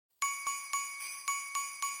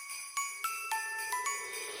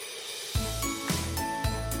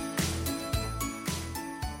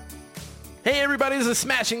Hey everybody, this is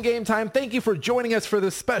Smashing Game Time. Thank you for joining us for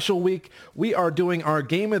this special week. We are doing our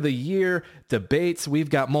Game of the Year debates. We've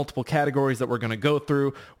got multiple categories that we're going to go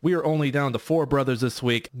through. We are only down to 4 brothers this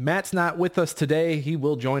week. Matt's not with us today. He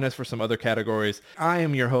will join us for some other categories. I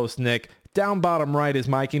am your host, Nick. Down bottom right is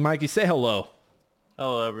Mikey. Mikey, say hello.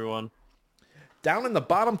 Hello, everyone. Down in the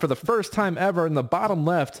bottom for the first time ever in the bottom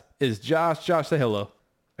left is Josh. Josh, say hello.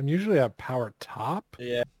 I'm usually a power top.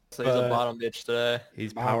 Yeah, so he's a bottom bitch today.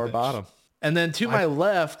 He's Bottom power bitch. bottom. And then to my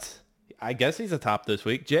left, I guess he's a top this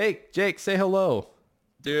week. Jake, say hello.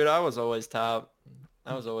 Dude, I was always top.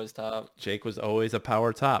 Jake was always a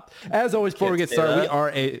power top. As always, before we get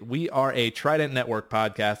started, we are a Trident Network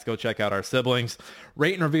podcast. Go check out our siblings.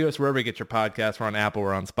 Rate and review us wherever you get your podcasts. We're on Apple,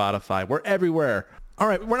 we're on Spotify, we're everywhere. All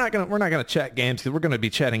right, we're not gonna chat games because we're gonna be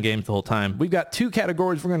chatting games the whole time. We've got 2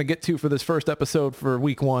 categories we're gonna get to for this first episode for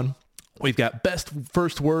week 1. We've got best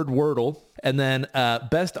first word Wordle, and then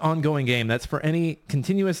best ongoing game. That's for any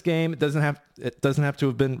continuous game. It doesn't have to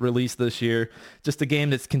have been released this year. Just a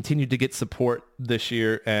game that's continued to get support this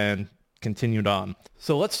year and continued on.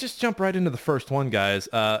 So let's just jump right into the first one, guys.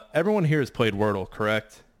 Everyone here has played Wordle,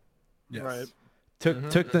 correct? Yes. Right.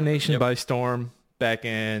 Took the nation by storm back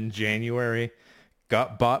in January.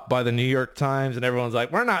 Got bought by the New York Times, and everyone's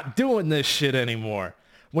like, "We're not doing this shit anymore."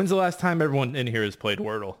 When's the last time everyone in here has played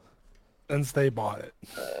Wordle? Since they bought it.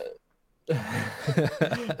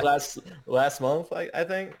 Last month, I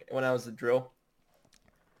think, when I was at drill.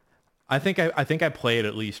 I think I play it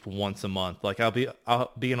at least once a month. Like I'll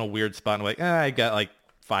be in a weird spot and I'm like, I got like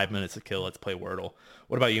 5 minutes to kill. Let's play Wordle.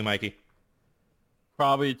 What about you, Mikey?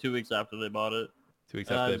 Probably 2 weeks after they bought it. 2 weeks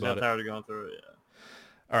And I after just they got bought it. tired of going through it.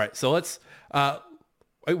 Yeah. All right, so let's.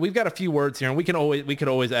 We've got a few words here, and we could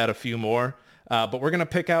always add a few more. But we're gonna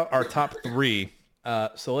pick out our top 3.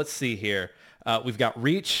 So let's see here. We've got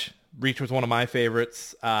Reach. Reach was one of my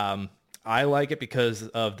favorites. I like it because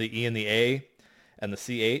of the E and the A and the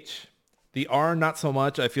CH. The R, not so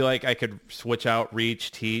much. I feel like I could switch out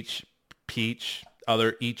Reach, Teach, Peach,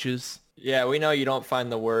 other eaches. Yeah, we know you don't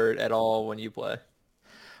find the word at all when you play.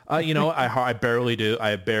 I barely do.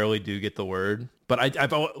 I barely do get the word. But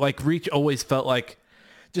I've like Reach always felt like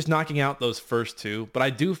just knocking out those first 2. But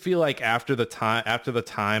I do feel like after the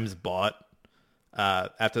Times bought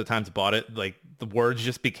it, like the words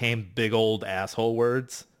just became big old asshole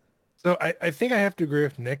words. So I think I have to agree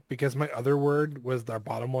with Nick because my other word was our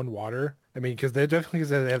bottom one, water. I mean, because they definitely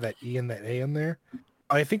they have that E and that A in there.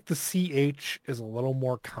 I think the CH is a little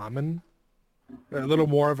more common, a little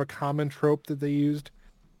more of a common trope that they used.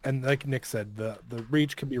 And like Nick said, the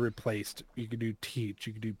Reach can be replaced. You could do Teach,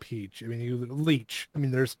 you could do Peach. I mean, you Leech. I mean,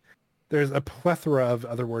 there's a plethora of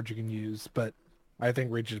other words you can use, but I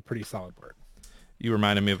think Reach is a pretty solid word. You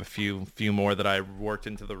reminded me of a few more that I worked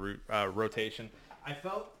into the rotation.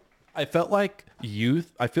 I felt like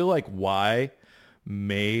youth. I feel like Y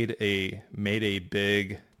made a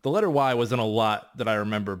big. The letter Y was in a lot that I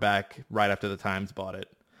remember back right after the Times bought it,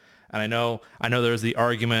 and I know there was the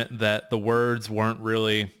argument that the words weren't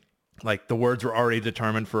really like the words were already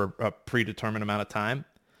determined for a predetermined amount of time,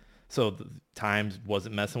 so the Times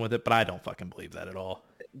wasn't messing with it. But I don't fucking believe that at all.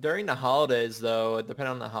 During the holidays, though,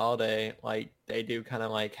 depending on the holiday, like they do kind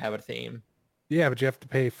of like have a theme. Yeah, but you have to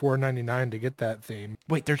pay $4.99 to get that theme.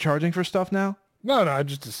 Wait, they're charging for stuff now? No, I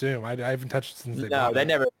just assume. I haven't touched it since they No, bought they it.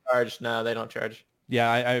 never charge. No, they don't charge.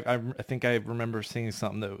 Yeah, I think I remember seeing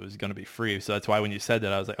something that was going to be free. So that's why when you said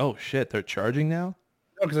that, I was like, oh shit, they're charging now?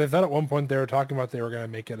 No, because I thought at one point they were talking about they were going to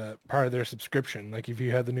make it a part of their subscription. Like if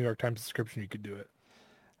you had the New York Times subscription, you could do it.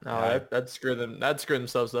 No, that'd screw them. That'd screw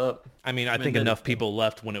themselves up. I mean, I think enough people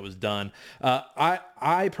left when it was done.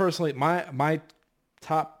 I personally, my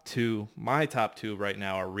top two right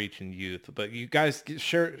now are Reach and Youth. But you guys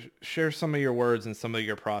share some of your words and some of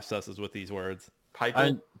your processes with these words.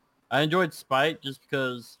 Piper. I enjoyed Spite just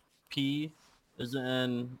because P isn't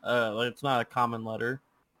in, like it's not a common letter.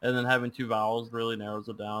 And then having 2 vowels really narrows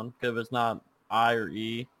it down. Because if it's not I or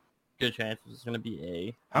E, good chances it's going to be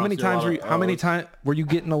A. How many times were you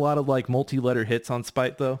getting a lot of like multi-letter hits on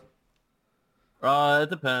Spite though? It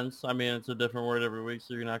depends. I mean, it's a different word every week,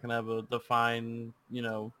 so you're not going to have a defined,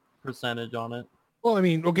 percentage on it. Well, I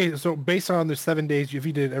mean, okay, so based on the 7 days, if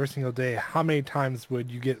you did it every single day, how many times would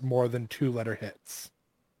you get more than 2-letter hits?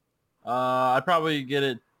 I'd probably get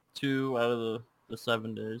it 2 out of the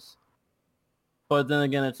 7 days. But then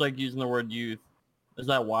again, it's like using the word youth. Is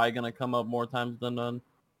that Y going to come up more times than none?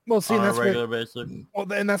 Well, see, On that's a why. regular basis?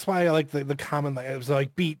 Well, and that's why I like the common. Like, it was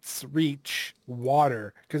like beats, reach,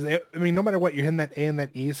 water. Because I mean, no matter what, you're hitting that A and that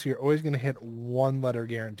E, so you're always going to hit 1 letter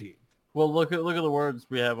guaranteed. Well, look at the words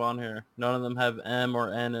we have on here. None of them have M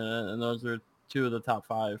or N in it, and those are 2 of the top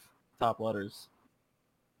top letters.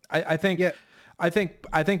 I think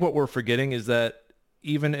what we're forgetting is that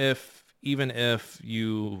even if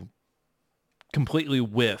you completely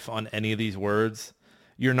whiff on any of these words,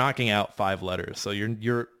 you're knocking out 5 letters. So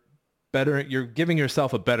you're giving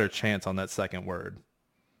yourself a better chance on that second word.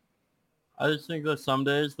 I just think that some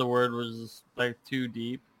days the word was like too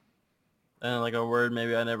deep, and like a word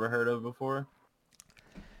maybe I never heard of before.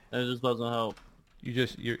 And it just doesn't help.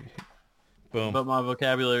 You're boom. But my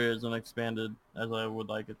vocabulary isn't expanded as I would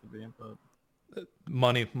like it to be. But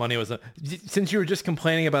money was since you were just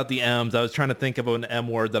complaining about the M's, I was trying to think of an M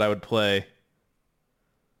word that I would play.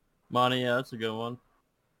 money, yeah, that's a good one.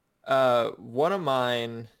 One of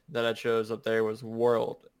mine that I chose up there was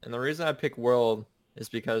world. And the reason I picked world is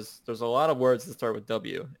because there's a lot of words that start with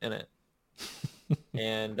W in it.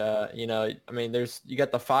 And, I mean, you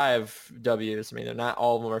got the 5 W's. I mean, they're not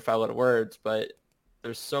all of them are 5-letter words, but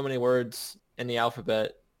there's so many words in the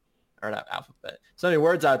alphabet, or not alphabet, so many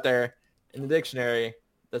words out there in the dictionary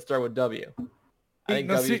that start with W. I think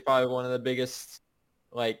W is probably one of the biggest,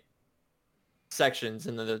 sections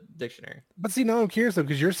in the dictionary. But see, now I'm curious though,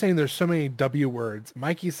 because you're saying there's so many W words.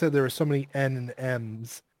 Mikey said there were so many N and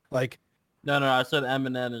M's. No, I said M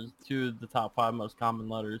and N is 2 of the top 5 most common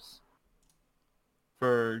letters.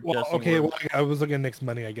 Well, I was looking at Nick's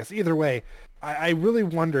money, I guess. Either way, I really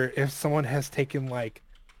wonder if someone has taken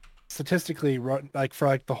statistically for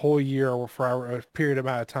the whole year or for a period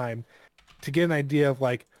amount of time to get an idea of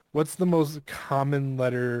what's the most common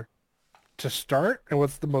letter to start and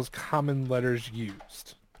what's the most common letters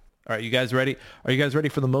used. All right, you guys ready? Are you guys ready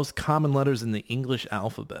for the most common letters in the English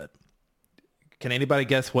alphabet? Can anybody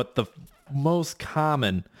guess what the most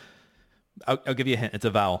common? I'll give you a hint. It's a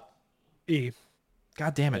vowel. E.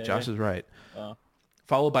 God damn it, Josh is right.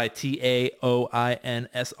 Followed by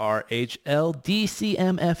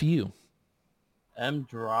TAOINSRHLDCMFU. M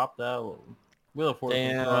dropped out. Wheel of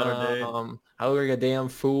Fortune. Damn. I look like a damn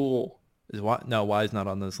fool. Y is not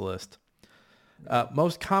on this list.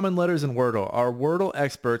 Most common letters in Wordle. Our Wordle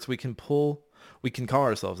experts, we can call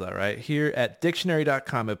ourselves that, right? Here at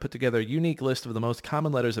dictionary.com, I've put together a unique list of the most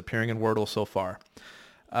common letters appearing in Wordle so far.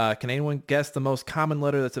 Can anyone guess the most common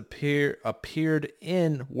letter that's appeared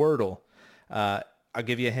in Wordle? I'll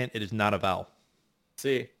give you a hint. It is not a vowel.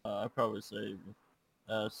 C. I'd probably say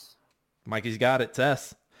S. Mikey's got it. It's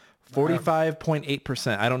S.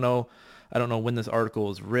 45.8%. I don't know when this article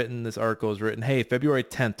was written. This article was written, February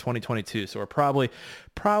 10th, 2022. So we're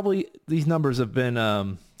probably these numbers have been,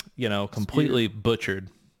 completely butchered.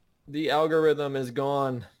 The algorithm is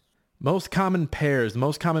gone. Most common pairs.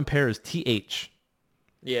 Most common pair is TH.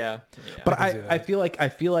 Yeah. But I feel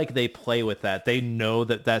like they play with that. They know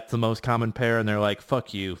that that's the most common pair, and they're like,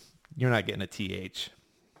 "Fuck you, you're not getting a TH."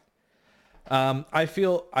 I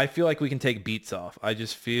feel like we can take beats off. I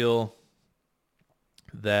just feel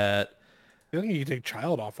that. I think you can take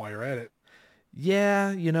child off while you're at it.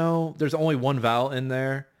 Yeah, there's only one vowel in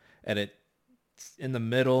there, and it's in the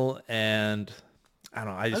middle, and I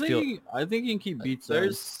don't know. I think you can keep beats.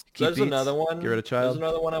 There's another one. Get rid of child. There's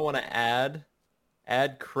another one I want to add.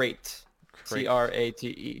 Add crate.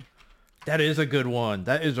 CRATE. That is a good one.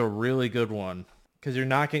 That is a really good one because you're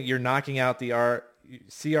knocking out the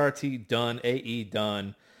CRT done, AE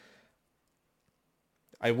done.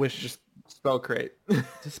 I wish just spell crate.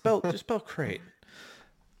 just spell crate.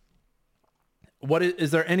 What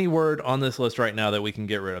is there any word on this list right now that we can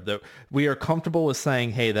get rid of that we are comfortable with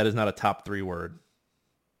saying, hey, that is not a top 3 word?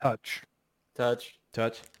 Touch. All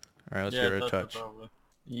right, let's get rid of touch.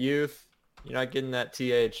 Youth. You're not getting that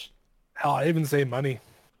TH. Hell, I even say money.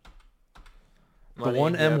 The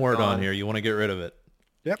one M word on here, you want to get rid of it.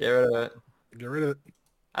 Yep. Get rid of it. Get rid of it.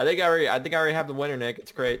 I think I already have the winner, Nick.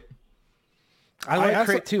 It's crate. I like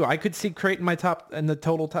crate too. I could see crate in the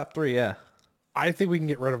total top 3, yeah. I think we can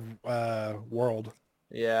get rid of world.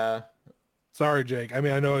 Yeah. Sorry, Jake. I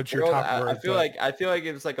mean, I know it's your top word. I feel like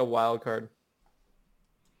it's like a wild card.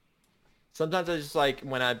 Sometimes I just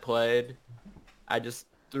when I played, I just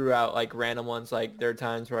threw out random ones. There are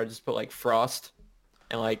times where I just put frost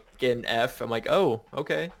and get an F. I'm like, oh,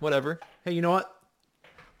 okay, whatever. Hey, you know what?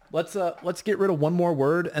 Let's get rid of one more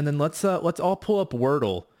word, and then let's all pull up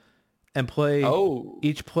Wordle and play.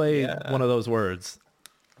 Each play one of those words.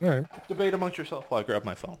 All right. Debate amongst yourself while I grab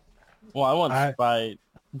my phone. Well, I want Spite.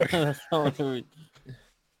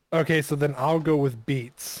 Okay, so then I'll go with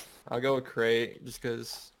beats. I'll go with crate just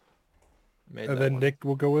because. And then Nick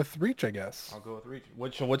will go with reach, I guess. I'll go with reach.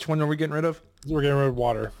 Which one are we getting rid of? We're getting rid of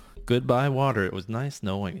water. Goodbye, water. It was nice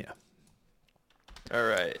knowing you. All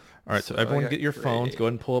right. So everyone get your phones. Go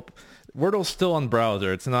ahead and pull up. Wordle's still on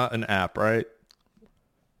browser. It's not an app, right?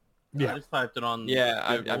 I Yeah, just typed it on. Yeah,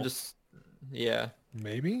 I'm Google. just. Yeah,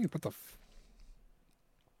 maybe. What the?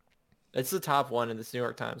 it's the top one in this New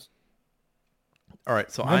York Times. All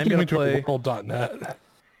right, so Might I'm be gonna into play. world.net. I'm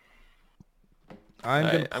All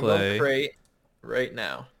gonna right, I'm going play crate right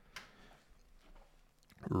now,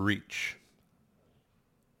 Reach.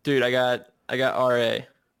 dude. I got RA.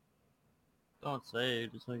 Don't say.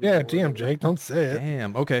 Just make it Yeah, a damn, word. Jake, don't say it.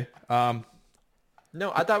 Damn. Okay.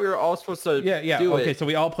 No, I thought we were all supposed to Yeah. do Okay. it. So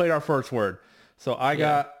we all played our first word. So I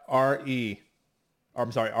got R-E. Or,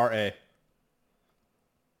 I'm sorry, R-A.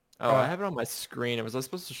 Oh, I have it on my screen. Was I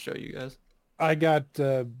supposed to show you guys? I got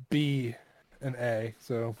B and A,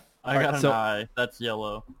 so I Alright, got an so- I. That's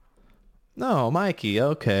yellow. No, Mikey.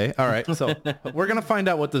 Okay. All right. So we're going to find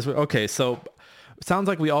out what this... Okay. So sounds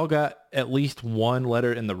like we all got at least one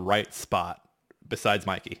letter in the right spot besides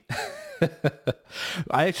Mikey.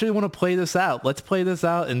 I actually want to play this out. Let's play this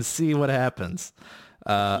out and see what happens.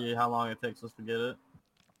 See how long it takes us to get it.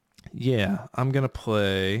 Yeah, I'm going to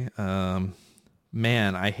play...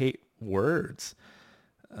 man, I hate words.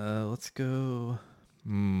 Let's go...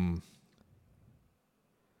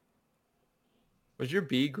 Was your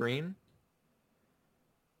B green?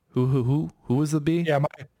 Who was the B? yeah,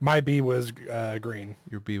 my B was green.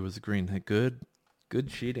 Your B was green. Hey, good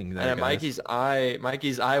cheating there, And guys.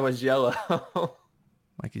 Mikey's eye was yellow.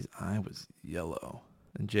 Mikey's eye was yellow.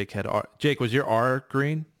 And Jake had R. Jake, was your R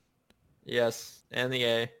green? Yes, and the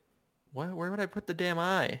A. What? Where would I put the damn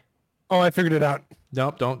I? Oh, I figured it out.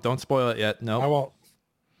 Nope, don't spoil it yet. I Nope. won't.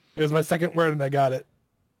 It was my second word and I got it.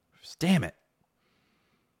 Damn it.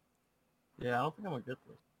 Yeah, I don't think I'm gonna get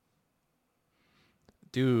this.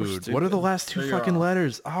 Dude, stupid. what are the last two So you're fucking off.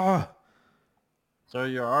 letters? Ah. So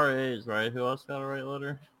your RA's right. Who else got a right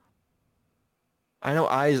letter? I know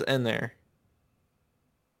I's in there.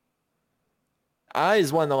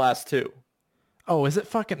 I's won the last two. Oh, is it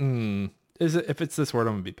fucking... is it... If it's this word,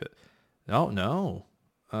 I'm gonna be pissed. No.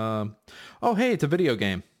 Oh, hey, it's a video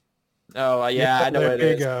game. Oh, yeah, Yeah, I know there what you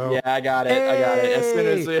it is. go. Yeah, I got it. As soon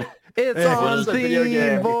as we... It's Hey, on it's a video theme,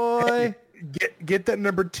 game. boy. Get that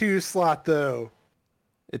number 2 slot though.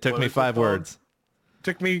 It took What me is it 5 called? words.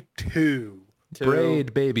 Took me 2. Two.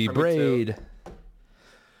 Braid, baby, For me too. braid.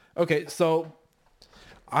 Okay, so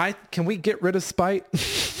can we get rid of spite? I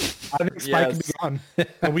think Spike can be Yes. gone.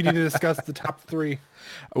 But we need to discuss the top 3.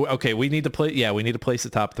 Okay, we need to play. Yeah, we need to place the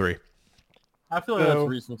top 3. I feel like So- that's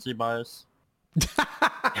recency bias.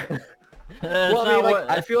 Well, I mean, like,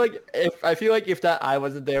 I feel like if that I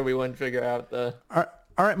wasn't there, we wouldn't figure out the...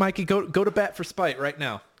 All right, Mikey, go to bat for spite right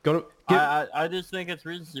now. Go to. I just think it's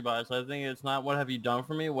recency bias. I think it's not what have you done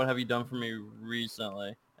for me, what have you done for me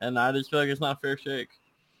recently. And I just feel like it's not fair shake.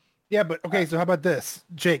 Yeah, but okay, so how about this?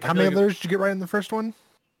 Jake, how feel many like- letters did you get right in the first one?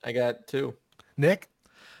 I got 2. Nick?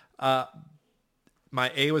 My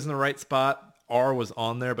A was in the right spot. R was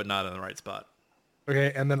on there, but not in the right spot.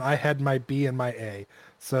 Okay, and then I had my B and my A.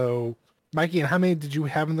 So, Mikey, and how many did you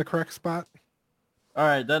have in the correct spot? All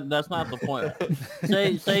right, that's not the point.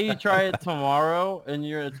 say you try it tomorrow and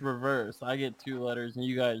it's reversed. I get 2 letters and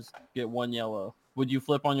you guys get 1 yellow. Would you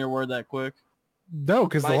flip on your word that quick? No,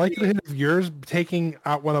 because the Mikey- likelihood of yours taking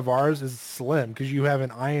out one of ours is slim because you have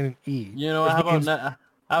an I and an E. You know, Which how about means- how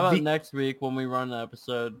about the- next week when we run the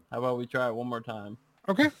episode? How about we try it one more time?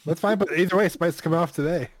 Okay, that's fine. But either way, Spice coming off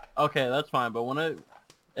today. Okay, that's fine. But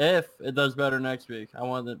if it does better next week, I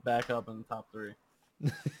want it back up in the top 3.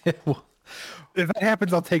 If that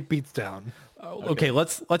happens, I'll take beats down. Okay,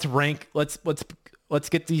 let's rank. Let's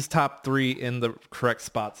get these top 3 in the correct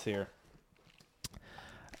spots here.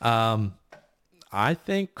 I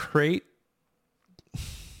think crate.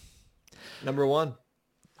 Number 1.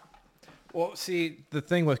 Well, see, the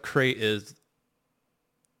thing with crate is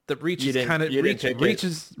the reach You is didn't- kind of you didn't pick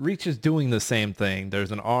it. reach is doing the same thing.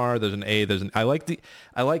 There's an R, there's an A, there's an I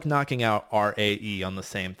like knocking out RAE on the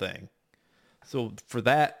same thing. So for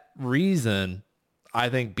that reason, I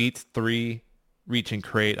think beats 3, reach and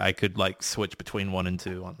crate. I could like switch between 1 and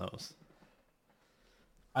 2 on those.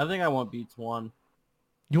 I think I want beats 1.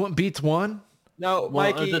 You want beats 1? No,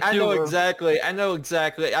 Well, Mikey, the I two know are- exactly. I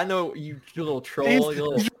know you little troll. He's, You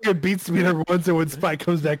little... he's trying to beats to be number 1, so when Spike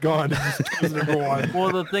comes back on, he just goes number 1.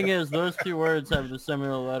 Well, the thing is, those 2 words have the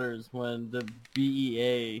similar letters. When the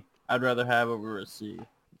BEA, I'd rather have over a C.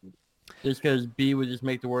 Just because B would just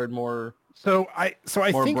make the word more. So I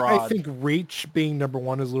More think broad. reach being number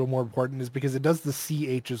 1 is a little more important, is because it does the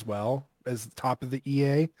CH as well as the top of the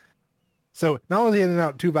EA. So not only hitting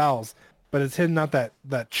out 2 vowels, but it's hitting out that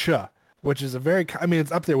ch, which is a very, I mean,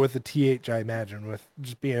 it's up there with the TH, I imagine, with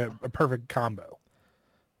just being a perfect combo.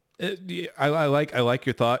 I like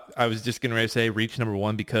your thought. I was just getting ready to say reach number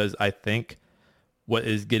 1 because I think what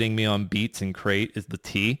is getting me on Beats and Crate is the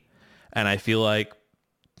T. And I feel like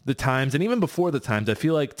the Times, and even before the Times, I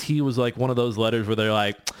feel like T was like one of those letters where they're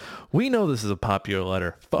like, we know this is a popular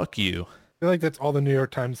letter. Fuck you. I feel like that's all the New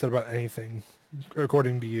York Times said about anything,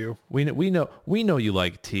 according to you. We know you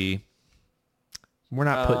like T. We're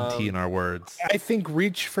not putting T in our words. I think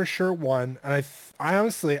Reach for sure won, and I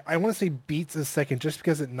honestly want to say Beats is second just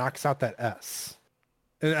because it knocks out that S.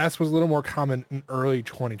 And S was a little more common in early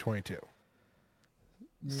 2022.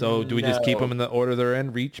 So do we just keep them in the order they're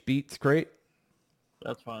in? Reach, Beats, Crate?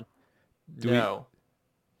 That's fine. No.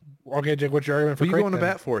 Okay, Jake, what's your argument for What are you Crate going to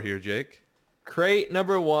then? bat for here, Jake? Crate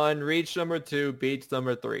number 1, Reach number 2, Beats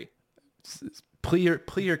number 3. Plea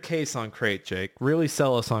your case on Crate, Jake. Really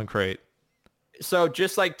sell us on Crate. So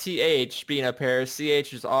just like TH being a pair,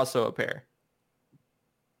 CH is also a pair.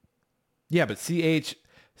 Yeah, but CH,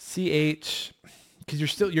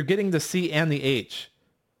 because you're getting the C and the H.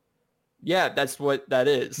 Yeah, that's what that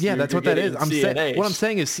is. Yeah, that's what that is. What I'm H.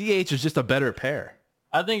 saying is CH is just a better pair.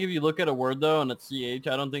 I think if you look at a word though and it's CH,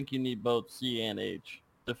 I don't think you need both C and H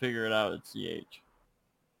to figure it out. It's CH.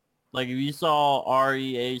 Like if you saw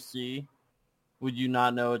REAC, would you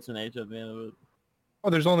not know it's an H at the end of it? Oh,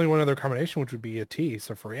 there's only one other combination, which would be a T,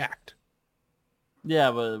 so for React.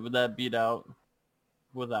 Yeah, but would that beat out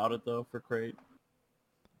without it though for Crate?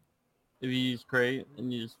 If you use Crate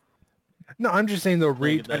and you just No, I'm just saying though,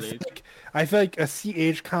 Reach. that H. I feel like a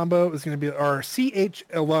CH combo is going to be, or CH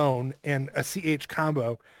alone and a CH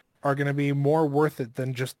combo are going to be more worth it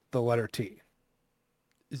than just the letter T.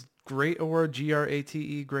 Is Great a word?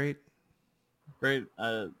 GRATE, great? Crate,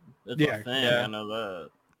 it's Yeah, a thing. yeah. I know that.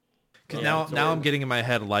 Because Yeah, now I'm getting in my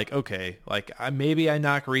head like, okay, like maybe I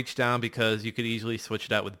knock Reach down because you could easily switch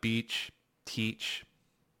it out with Beach, Teach,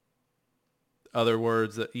 other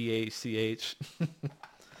words, EACH.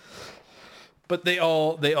 But they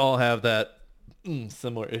all have that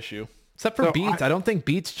similar issue. Except for So Beats. I don't think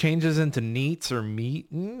Beats changes into Neats or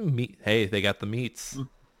Meat. Meat. Hey, they got the meats.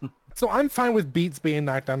 So I'm fine with Beats being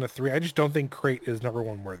knocked down to 3. I just don't think Crate is number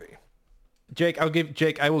 1 worthy. Jake, I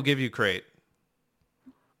will give you Crate.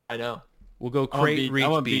 I know. We'll go I want Crate, Reach, I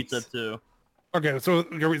want Beats. Beats at 2. Okay, so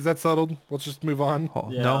is that settled? Let's just move on.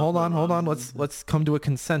 Yeah, No, hold on. hold on. Let's come to a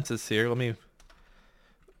consensus here.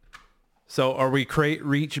 So are we Crate,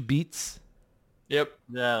 Reach, Beats? Yep.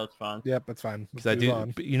 Yeah, that's fine. Yep, that's fine. Because Let's I move do.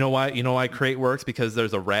 on. But you know why Crate works? Because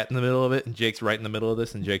there's a rat in the middle of it, and Jake's right in the middle of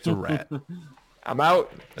this, and Jake's a rat. I'm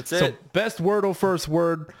out. That's So it. best Wordle first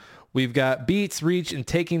word. We've got Beats, Reach, and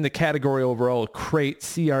taking the category overall, Crate,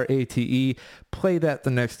 CRATE. Play that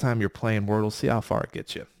the next time you're playing Wordle. See how far it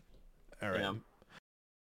gets you. All right. Yeah. All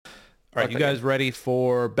right, you Okay. guys ready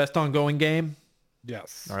for best ongoing game?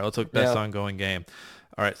 Yes. All right, let's look best Yeah. ongoing game.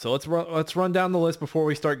 All right, so let's run down the list before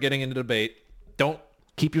we start getting into debate. Don't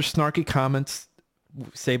keep your snarky comments.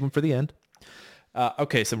 Save them for the end.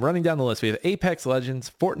 Okay, so running down the list, we have Apex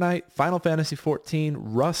Legends, Fortnite, Final Fantasy XIV,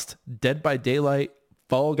 Rust, Dead by Daylight,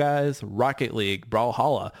 Fall Guys, Rocket League,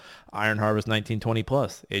 Brawlhalla, Iron Harvest 1920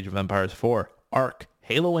 Plus, Age of Empires 4, Ark,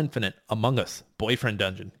 Halo Infinite, Among Us, Boyfriend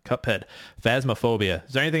Dungeon, Cuphead, Phasmophobia.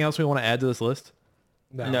 Is there anything else we want to add to this list?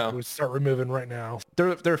 No. We'll start removing right now. There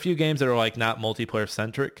are a few games that are like not multiplayer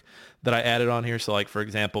centric that I added on here. So like, for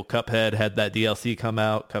example, Cuphead had that DLC come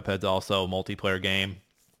out. Cuphead's also a multiplayer game.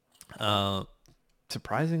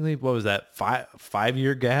 Surprisingly, what was that?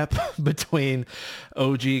 5-year gap between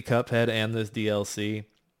OG Cuphead and this DLC.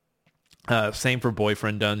 Same for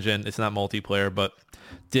Boyfriend Dungeon. It's not multiplayer, but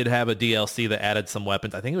did have a DLC that added some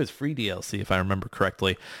weapons. I think it was free DLC if I remember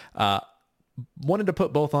correctly. Wanted to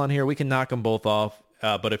put both on here. We can knock them both off.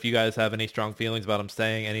 But if you guys have any strong feelings about them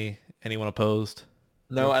staying, anyone opposed?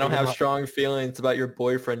 No, I don't have strong feelings about your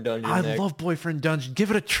Boyfriend Dungeon, I Nick. love Boyfriend Dungeon. Give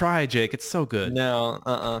it a try, Jake. It's so good.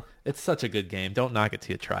 No, It's such a good game. Don't knock it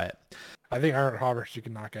till you try it. I think Iron Harvest you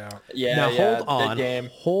can knock out. Yeah, Now yeah. hold on. Dead game.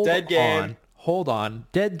 Hold Dead game. on. Hold on.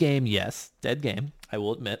 Dead game, yes. Dead game, I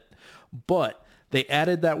will admit. But they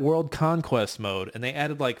added that World Conquest mode, and they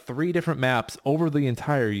added like 3 different maps over the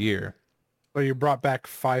entire year. So you brought back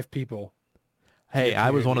 5 people. Hey, I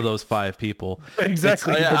was one of those 5 people.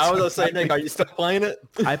 Exactly. Oh, yeah, I was gonna say, Nick, are you still playing it?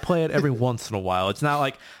 I play it every once in a while. It's not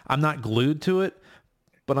like I'm not glued to it,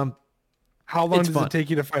 but I'm. How long It's does fun. it take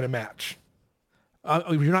you to find a match?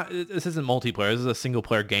 You're not. This isn't multiplayer. This is a single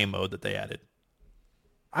player game mode that they added.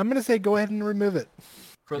 I'm going to say go ahead and remove it.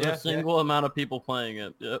 For Yeah, the single amount of people playing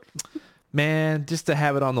it. Yep. Man, just to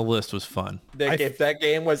have it on the list was fun. Nick, if that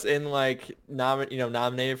game was in like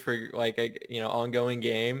nominated for like a ongoing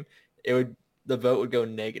game, the vote would go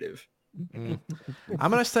negative. I'm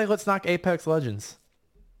gonna say let's knock Apex Legends.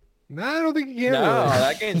 No, I don't think you can. No, really.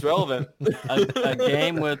 that game's relevant. A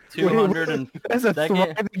game with 200 and That's a that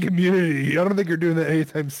game, thriving community. I don't think you're doing that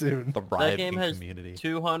anytime soon. The that thriving game has community.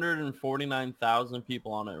 249,000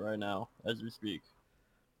 people on it right now as we speak.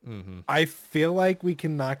 Mm-hmm. I feel like we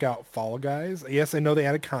can knock out Fall Guys. Yes, I know they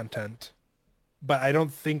added content, but I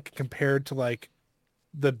don't think compared to like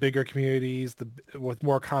the bigger communities, with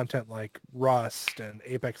more content like Rust and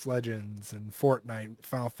Apex Legends and Fortnite,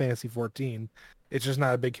 Final Fantasy 14, it's just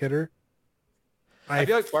not a big hitter. I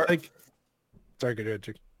feel like sorry, go ahead,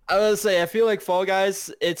 Chick. I was gonna say, I feel like Fall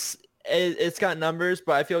Guys, it's got numbers,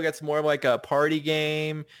 but I feel like it's more like a party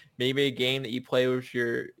game, maybe a game that you play with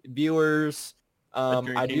your viewers.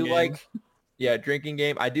 I do like, drinking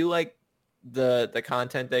game. I do like the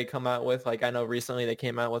content they come out with. Like I know recently they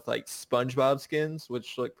came out with like SpongeBob skins,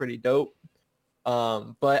 which look pretty dope.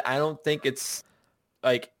 But I don't think it's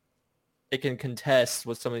like it can contest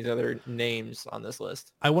with some of these other names on this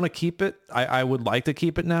list. I want to keep it. I would like to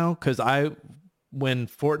keep it now because when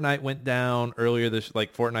Fortnite went down earlier this,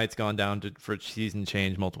 like Fortnite's gone down for season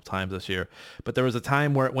change multiple times this year, but there was a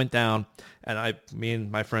time where it went down, and me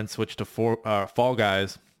and my friends switched to Fall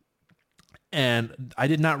Guys, and I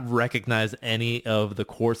did not recognize any of the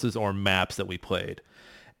courses or maps that we played,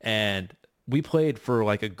 and we played for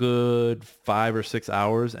like a good 5 or 6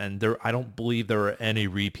 hours, and I don't believe there were any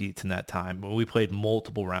repeats in that time. We played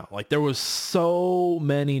multiple rounds. Like there was so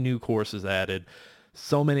many new courses added.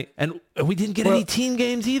 So many, and we didn't get any team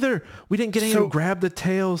games either. We didn't get any grab the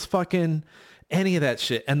tails, fucking any of that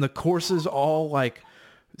shit. And the courses all like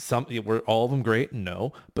were all of them great?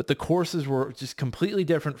 No, but the courses were just completely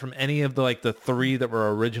different from any of the 3 that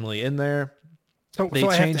were originally in there. They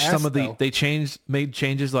changed some of the. They made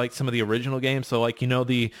changes like some of the original games. So like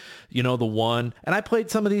the one, and I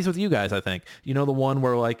played some of these with you guys. I think the one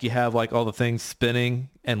where like you have like all the things spinning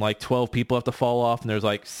and like 12 people have to fall off, and there's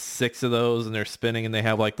like 6 of those, and they're spinning, and they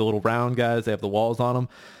have like the little round guys. They have the walls on them.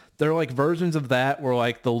 They're like versions of that where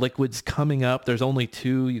like the liquid's coming up. There's only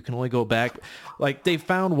 2. You can only go back. Like they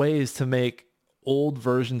found ways to make old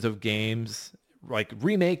versions of games, like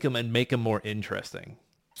remake them and make them more interesting.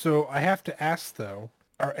 So I have to ask though,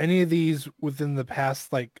 are any of these within the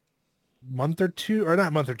past like month or two, or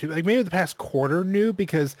not month or two, like maybe the past quarter new?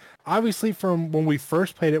 Because obviously from when we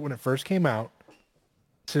first played it, when it first came out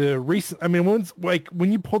to recent, I mean,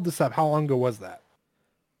 when you pulled this up, how long ago was that?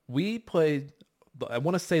 We played, I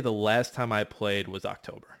want to say the last time I played was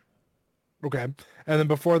October. Okay. And then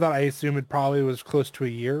before that, I assume it probably was close to a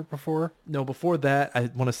year before? No, before that, I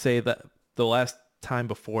want to say that the last time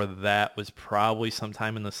before that was probably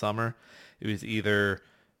sometime in the summer. It was either,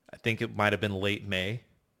 I think it might have been late May.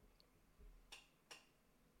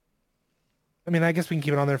 I mean, I guess we can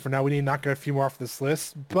keep it on there for now. We need to knock a few more off this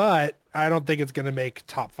list, but I don't think it's going to make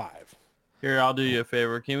top 5. Here, I'll do you a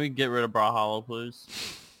favor. Can we get rid of Brawlhalla, please?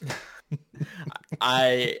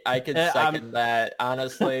 I can second that.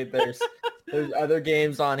 Honestly, there's other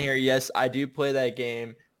games on here. Yes, I do play that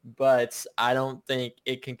game, but I don't think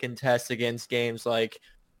it can contest against games like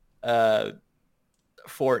Fortnite,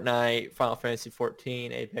 Final Fantasy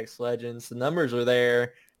 14, Apex Legends. The numbers are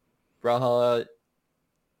there. Brawlhalla.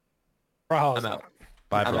 I'm out.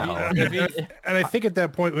 Bye, Brawlhalla. And I think at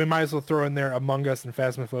that point, we might as well throw in there Among Us and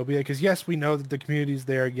Phasmophobia, because yes, we know that the community's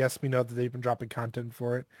there. Yes, we know that they've been dropping content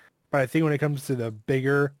for it. But I think when it comes to the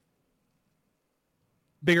bigger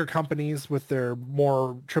companies with their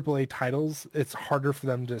more AAA titles, it's harder for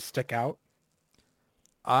them to stick out.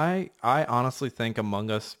 I honestly think Among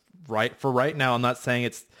Us right now, I'm not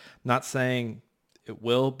saying it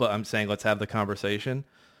will, but I'm saying let's have the conversation.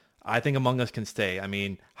 I think Among Us can stay. I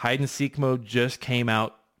mean, hide and seek mode just came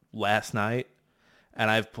out last night, and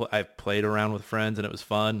I've played around with friends and it was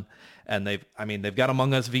fun. And they've got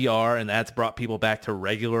Among Us VR, and that's brought people back to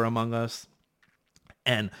regular Among Us.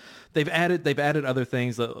 And they've added other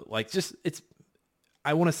things that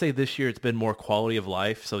I want to say this year it's been more quality of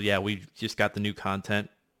life. So yeah, we just got the new content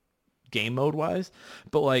game mode wise,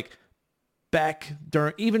 but like back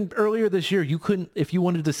even earlier this year, you couldn't, if you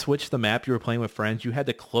wanted to switch the map you were playing with friends, you had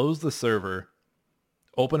to close the server,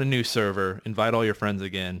 open a new server, invite all your friends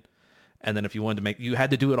again. And then if you wanted to you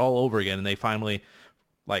had to do it all over again. And they finally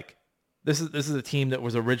this is a team that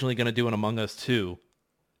was originally going to do an Among Us 2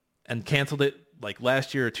 and canceled it like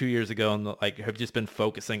last year or 2 years ago, and have just been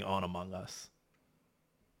focusing on Among Us.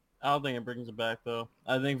 I don't think it brings it back though.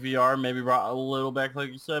 I think VR maybe brought a little back,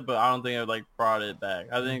 like you said, but I don't think it brought it back.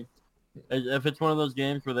 I think if it's one of those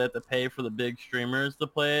games where they have to pay for the big streamers to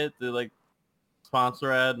play it, they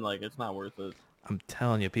sponsor ad, and it's not worth it. I'm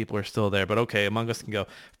telling you, people are still there, but okay, Among Us can go.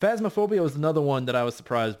 Phasmophobia was another one that I was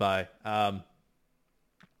surprised by.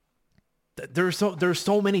 there's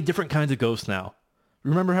so many different kinds of ghosts now.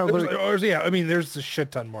 Remember how yeah, I mean, there's a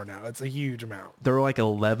shit ton more now. It's a huge amount. there were like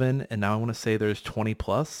 11, and now I want to say there's 20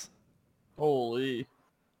 plus. Holy.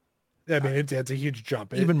 I mean, it's a huge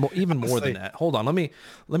jump. Even more honestly, than that. Hold on, let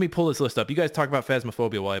me pull this list up. You guys talk about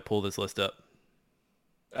Phasmophobia while I pull this list up.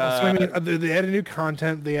 So I mean, they added new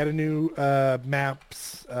content. They added new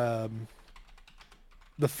maps. The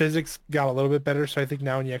physics got a little bit better, so I think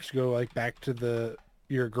now when you actually go like back to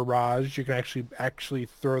your garage, you can actually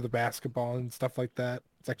throw the basketball and stuff like that.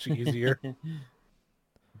 It's actually easier.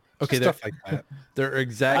 Okay, stuff like that. There are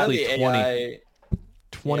exactly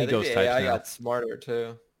 20 ghost the types AI now. got smarter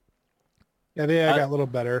too. Yeah, the AI got a little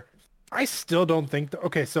better. I still don't think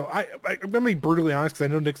okay, so I'm gonna be brutally honest because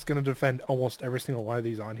I know Nick's gonna defend almost every single one of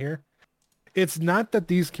these on here. It's not that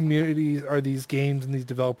these communities or these games and these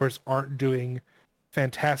developers aren't doing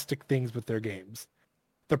fantastic things with their games.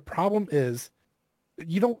 The problem is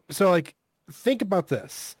think about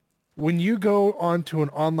this. When you go onto an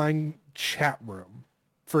online chat room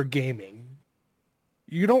for gaming,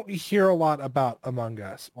 you don't hear a lot about Among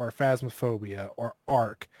Us or Phasmophobia or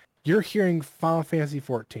Ark. You're hearing Final Fantasy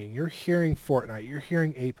 14. You're hearing Fortnite. You're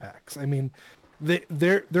hearing Apex. I mean,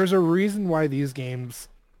 there's a reason why these games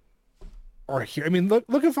are here. I mean,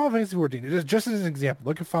 look at Final Fantasy 14. Just as an example,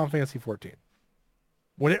 look at Final Fantasy 14.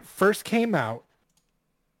 When it first came out,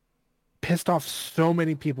 pissed off so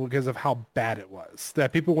many people because of how bad it was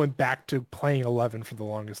that people went back to playing 11 for the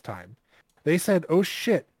longest time. They said, oh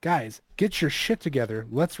shit, guys, get your shit together.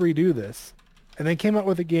 Let's redo this. And they came out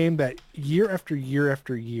with a game that year after year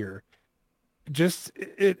after year, and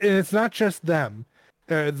it's not just them,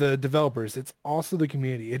 the developers, it's also the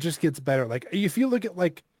community. It just gets better. Like if you look at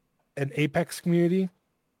like an Apex community,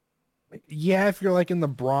 yeah, if you're like in the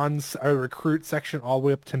bronze or recruit section all the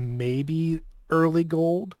way up to maybe early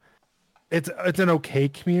gold, it's an okay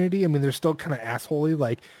community. I mean, they're still kind of assholey.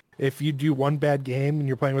 Like if you do one bad game and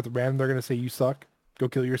you're playing with a random, they're gonna say you suck. Go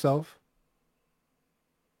kill yourself.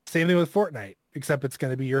 Same thing with Fortnite, except it's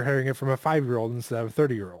gonna be you're hearing it from a 5-year-old instead of a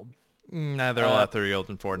 30-year-old. Nah, there are a lot of 30-years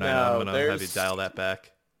in Fortnite. No, I'm gonna have you dial that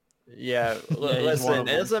back. Yeah, listen,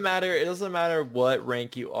 it doesn't matter what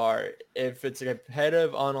rank you are. If it's a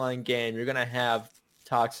competitive online game, you're gonna have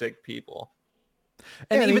toxic people.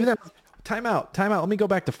 And even time out. Let me go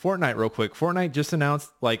back to Fortnite real quick. Fortnite just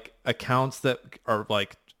announced like accounts that are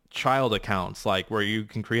like child accounts, like where you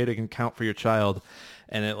can create an account for your child,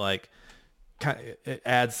 and it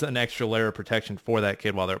adds an extra layer of protection for that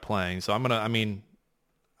kid while they're playing. So I'm gonna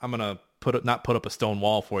not put up a stone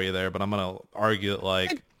wall for you there, but I'm gonna argue that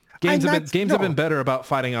like games have been better about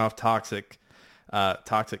fighting off toxic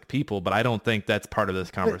people, but I don't think that's part of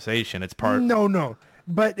this conversation. It's part. No.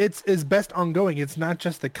 But it's best ongoing. It's not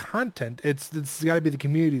just the content. It's got to be the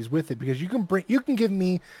communities with it, because you can give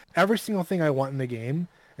me every single thing I want in the game,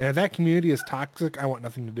 and if that community is toxic, I want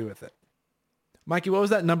nothing to do with it. Mikey, what was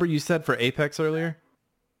that number you said for Apex earlier?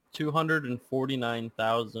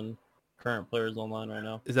 249,000 current players online right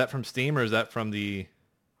now. Is that from Steam or is that from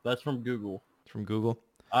That's from Google. From Google?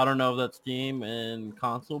 I don't know if that's Steam and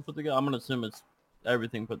console put together. I'm gonna assume it's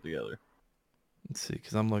everything put together. Let's see,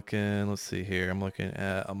 because I'm looking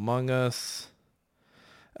at Among Us.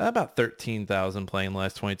 About 13,000 playing the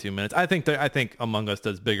last 22 minutes. I think Among Us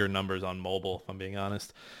does bigger numbers on mobile, if I'm being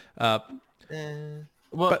honest. Well,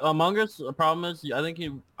 Among Us, the problem is, I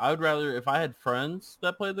would rather, if I had friends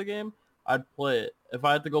that played the game, I'd play it. If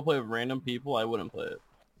I had to go play with random people, I wouldn't play it.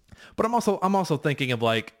 But I'm also thinking of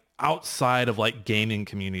like outside of like gaming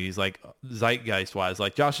communities, like zeitgeist wise,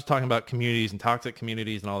 like Josh is talking about communities and toxic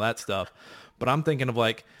communities and all that stuff. But I'm thinking of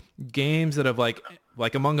like games that have like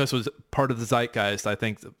Among Us was part of the zeitgeist. I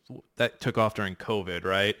think that took off during COVID,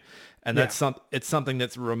 right? And it's something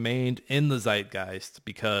that's remained in the zeitgeist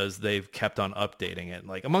because they've kept on updating it.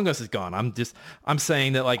 Like Among Us is gone. I'm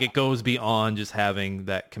saying that like it goes beyond just having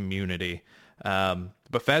that community. But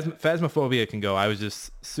Phasmophobia can go. I was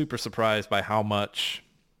just super surprised by how much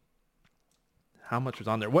was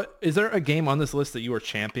on there. What is there a game on this list that you were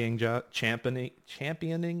championing, Josh?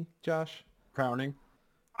 Crowning.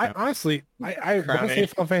 I honestly want to say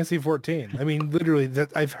Final Fantasy 14. I mean, literally,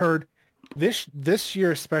 that I've heard this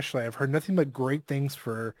year especially, I've heard nothing but great things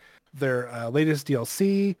for their latest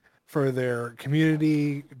DLC, for their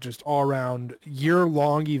community, just all around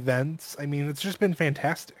year-long events. I mean, it's just been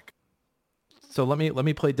fantastic. So let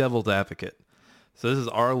me play devil's advocate. So this is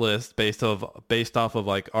our list based off of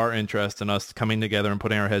like our interest and us coming together and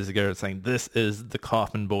putting our heads together and saying this is the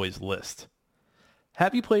Kaufman Boys list.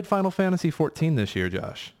 Have you played Final Fantasy 14 this year,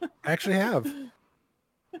 Josh? I actually have.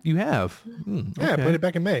 You have? Yeah, I played it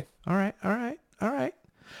back in May. All right.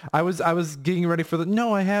 I was getting ready for the.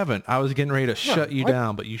 No, I haven't. I was getting ready to shut you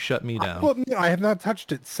down, but you shut me down. Well, no, I have not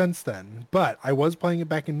touched it since then, but I was playing it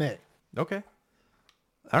back in May. Okay.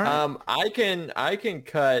 All right. I can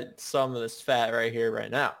cut some of this fat right here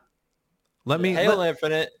right now. Halo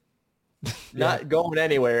Infinite, not going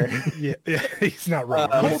anywhere. Yeah, he's not wrong.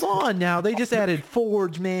 Hold on now. They just added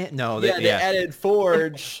Forge, man. No, they added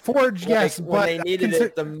Forge. Forge, yes, when but they needed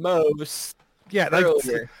it the most. Yeah,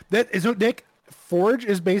 that is what Nick. Forge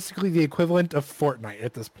is basically the equivalent of Fortnite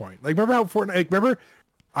at this point. Like, remember how Fortnite?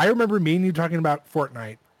 I remember me and you talking about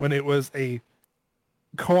Fortnite when it was a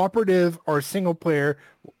cooperative or single player,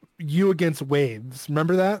 you against waves.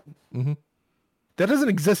 Remember that? Mm-hmm. That doesn't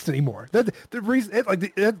exist anymore. That the reason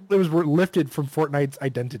it was lifted from Fortnite's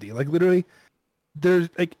identity. Like, literally, there's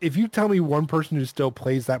like, if you tell me one person who still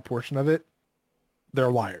plays that portion of it,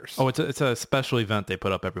 they're liars. Oh, it's a special event they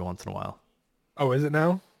put up every once in a while. Oh, is it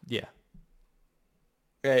now? Yeah.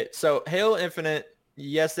 Okay, so Halo Infinite,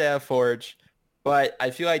 yes, they have Forge, but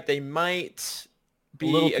I feel like they might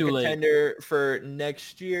be a contender for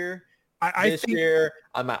next year. This year,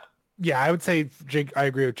 I'm out. Yeah, I would say Jake. I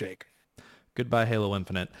agree with Jake. Goodbye, Halo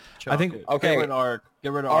Infinite. Chalk I think. it. Okay. Get rid of Arc.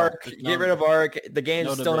 Get rid of Arc. Get rid of Arc. The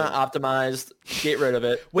game's still not optimized. Get rid of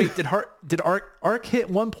it. Wait, did Arc hit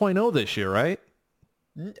 1.0 this year? Right?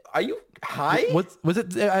 Are you high? What was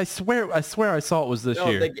it? I swear I saw it was this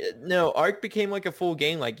year. No, Arc became like a full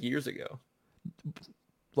game like years ago.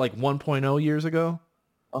 Like 1.0 years ago?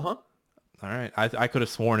 Uh-huh. All right. I could have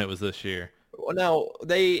sworn it was this year. Well, now,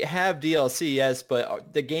 they have DLC, yes,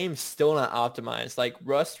 but the game's still not optimized. Like,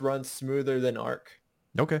 Rust runs smoother than Arc.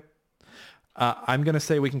 Okay. I'm going to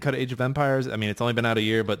say we can cut Age of Empires. I mean, it's only been out a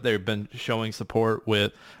year, but they've been showing support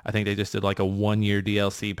with, I think they just did like a 1-year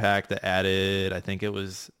DLC pack that added, I think it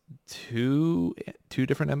was two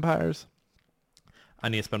different empires. I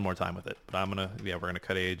need to spend more time with it, but we're going to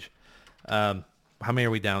cut Age. How many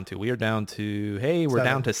are we down to? We are down to, we're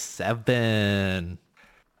down to 7.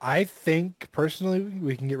 I think, personally,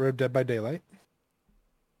 we can get rid of Dead by Daylight.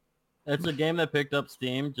 It's a game that picked up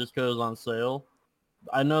steam just because it was on sale.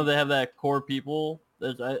 I know they have that core people.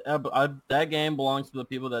 That game belongs to the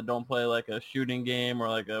people that don't play like a shooting game or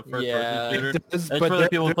like a first-person shooter. It's for the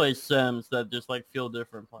people who play Sims that just like feel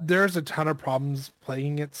different. Playing. There's a ton of problems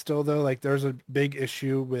playing it still, though. Like, there's a big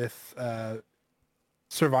issue with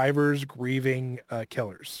survivors grieving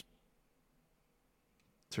killers.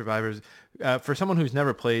 Survivors. For someone who's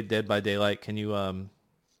never played Dead by Daylight, can you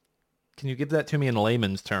give that to me in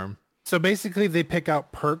layman's term? So basically, they pick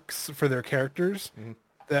out perks for their characters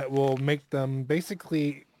that will make them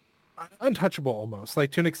basically untouchable almost. Like,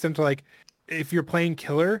 to an extent, like, if you're playing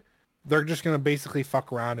killer, they're just going to basically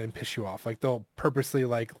fuck around and piss you off. Like, they'll purposely,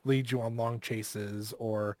 like, lead you on long chases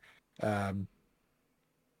or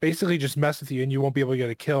basically just mess with you and you won't be able to get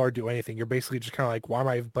a kill or do anything. You're basically just kind of like, why am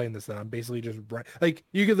I even playing this then? I'm basically just... Like,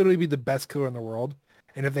 you could literally be the best killer in the world.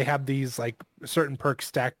 And if they have these, like, certain perks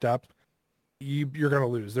stacked up, you're going to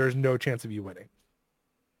lose. There's no chance of you winning.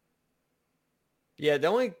 Yeah, the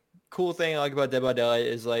only cool thing I like about Dead by Daylight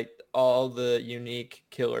is like all the unique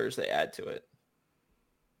killers they add to it.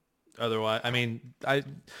 Otherwise, I mean,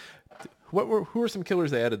 who were some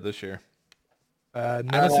killers they added this year?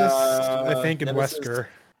 Nemesis, I think, and Wesker.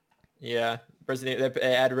 Yeah,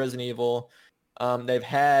 they added Resident Evil. They've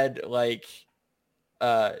had like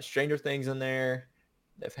Stranger Things in there.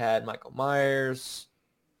 They've had Michael Myers,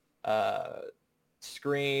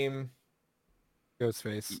 Scream,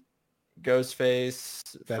 Ghostface,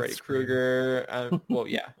 Freddy Krueger. Well,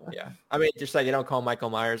 yeah. I mean, just like they don't call Michael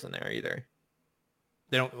Myers in there either.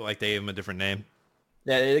 They don't like they gave him a different name.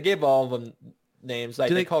 Yeah, they gave all of them names.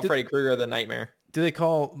 Like they call Freddy Krueger the Nightmare. Do they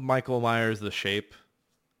call Michael Myers the Shape?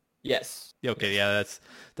 Yes. Okay, yeah,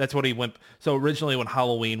 that's what he went. So originally, when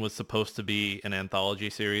Halloween was supposed to be an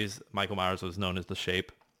anthology series, Michael Myers was known as the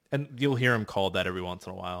Shape, and you'll hear him called that every once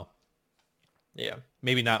in a while. Yeah.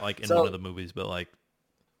 Maybe not like in one of the movies, but like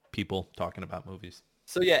people talking about movies.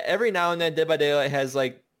 So yeah, every now and then Dead by Daylight has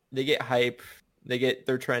like, they get hype.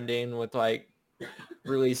 They're trending with like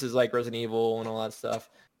releases like Resident Evil and all that stuff.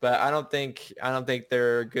 But I don't think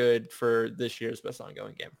they're good for this year's best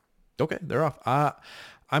ongoing game. Okay, they're off.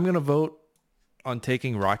 I'm going to vote on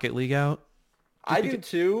taking Rocket League out. I do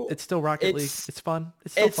too. It's still Rocket League. It's fun.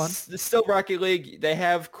 It's still fun. It's still Rocket League. They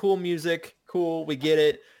have cool music. Cool. We get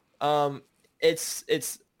it.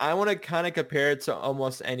 I want to kind of compare it to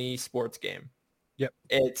almost any sports game. Yep.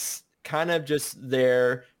 It's kind of just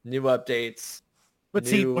their new updates. But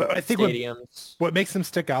see, I think what makes them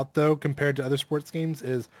stick out though compared to other sports games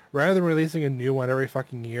is rather than releasing a new one every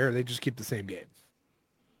fucking year, they just keep the same game.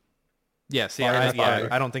 Yeah, see,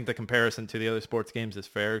 I don't think the comparison to the other sports games is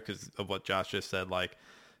fair because of what Josh just said. Like,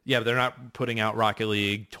 yeah, they're not putting out Rocket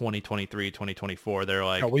League 2023, 2024. They're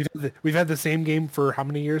like, no, we've had the same game for how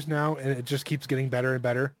many years now, and it just keeps getting better and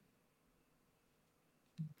better.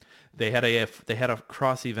 They had a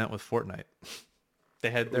cross event with Fortnite. They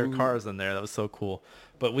had their cars in there. That was so cool.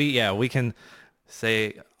 But we can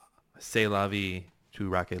say la vie to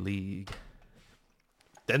Rocket League.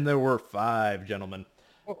 Then there were 5 gentlemen.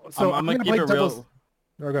 So I'm gonna keep it real.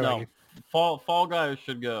 No, Fall Guys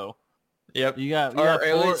should go. Yep. You got Or four.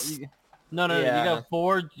 at least- No, yeah. you got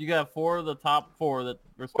 4. You got 4 of the top 4 that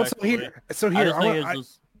respectively. So I here, just think it's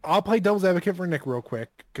just I'll play devil's advocate for Nick real quick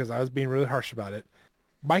because I was being really harsh about it.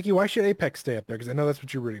 Mikey, why should Apex stay up there? Because I know that's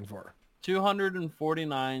what you're rooting for.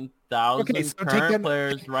 249,000 Okay, so current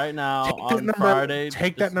players right now on Friday.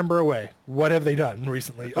 Take that number away. What have they done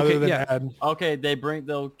recently other than add? Okay,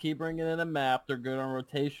 they'll keep bringing in a map. They're good on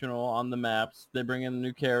rotational on the maps. They bring in a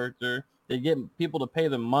new character. They get people to pay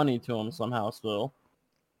them money to them somehow still.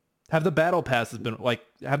 Have the battle passes been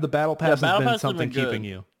something keeping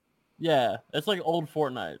you? Yeah, it's like old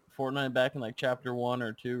Fortnite. Fortnite back in like chapter 1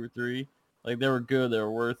 or 2 or 3. Like they were good. They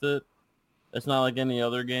were worth it. It's not like any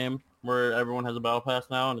other game where everyone has a battle pass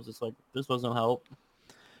now, and it's just like this doesn't help.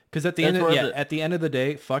 Because at the end of the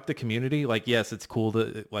day, fuck the community. Like, yes, it's cool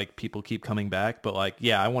that like people keep coming back, but like,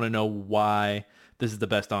 yeah, I want to know why this is the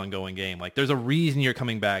best ongoing game. Like, there's a reason you're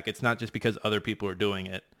coming back. It's not just because other people are doing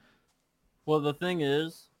it. Well, the thing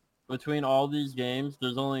is, between all these games,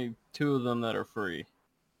 there's only 2 of them that are free.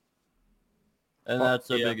 And that's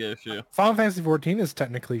a big issue. Final Fantasy 14 is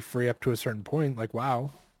technically free up to a certain point. Like,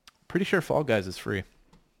 wow. Pretty sure Fall Guys is free.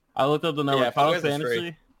 I looked up the number. Yeah, Final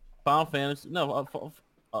Fantasy. No,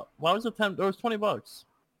 why was it 10? It was $20.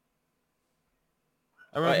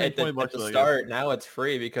 I remember at the start. Now it's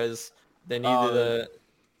free because they needed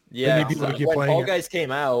need people to keep when playing Fall it. Guys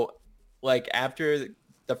came out, like after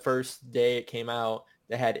the first day it came out,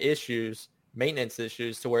 they had maintenance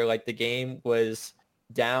issues to where like the game was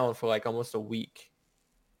down for like almost a week,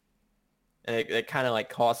 and it kind of like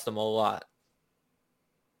cost them a lot.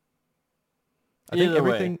 I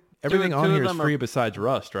think everything on here is free besides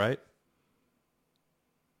Rust, right?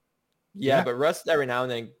 Yeah, but Rust every now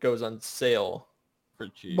and then goes on sale for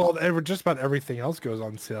cheap. Well, just about everything else goes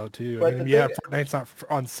on sale too. But Fortnite's not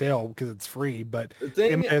on sale because it's free, but the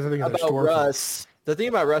thing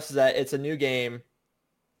about Rust is that it's a new game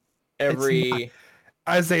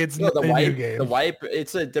I say it's not a new game. The wipe,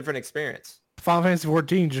 it's a different experience. Final Fantasy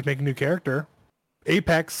 14, just make a new character.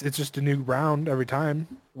 Apex, it's just a new round every time.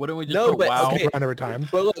 Why don't we just put WoW? Round every time.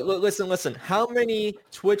 But listen. How many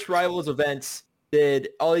Twitch Rivals events did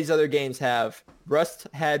all these other games have? Rust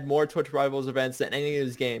had more Twitch Rivals events than any of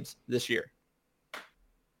these games this year.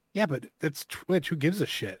 Yeah, but it's Twitch. Who gives a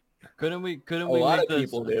shit? Couldn't we? A lot of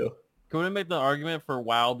people do. Can we make the argument for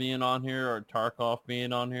WoW being on here or Tarkov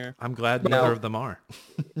being on here? I'm glad neither of them are.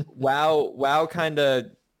 WoW kind of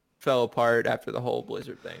fell apart after the whole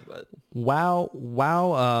Blizzard thing, but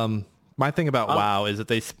WoW. My thing about WoW is that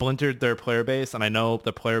they splintered their player base, and I know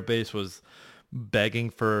the player base was begging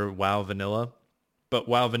for WoW Vanilla, but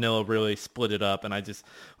WoW Vanilla really split it up, and I just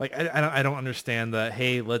I don't understand that.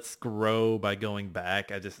 Hey, let's grow by going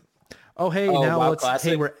back. WoW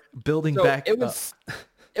Classic. We're building back.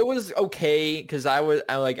 It was okay because I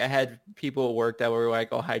had people at work that were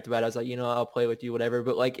like all hyped about it. I was like, I'll play with you, whatever.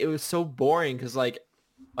 But like, it was so boring because like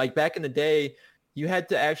back in the day, you had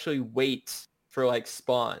to actually wait for like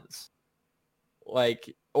spawns,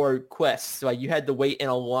 or quests. Like you had to wait in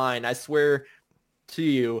a line. I swear to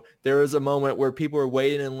you, there was a moment where people were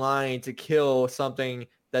waiting in line to kill something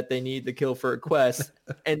that they need to kill for a quest,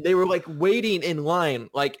 and they were like waiting in line.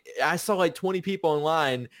 Like I saw like 20 people in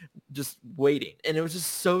line just waiting, and it was just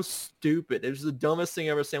so stupid. It was the dumbest thing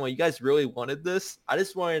I've ever seen. Like, you guys really wanted this? I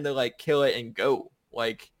just wanted to like kill it and go.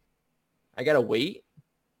 Like, I gotta wait?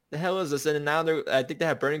 The hell is this? And now I think they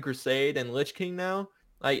have Burning Crusade and Lich King now.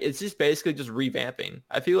 Like, it's just basically just revamping.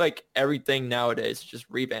 I feel like everything nowadays is just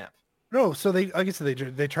revamp. No, so they, like I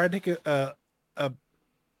said, they tried to take a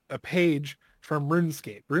page from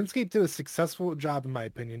RuneScape. RuneScape did a successful job, in my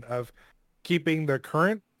opinion, of keeping the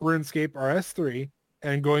current RuneScape RS3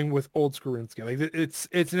 and going with old school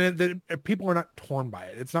RuneScape. Like people are not torn by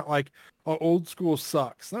it. It's not like, oh, old school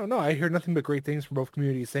sucks. No, I hear nothing but great things from both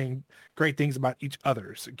communities, saying great things about each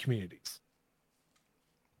other's communities.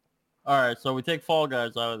 All right, so we take Fall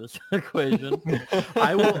Guys out of this equation.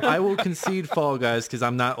 I will concede Fall Guys because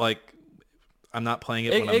I'm not playing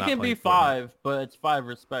it. It can be 5, but it's 5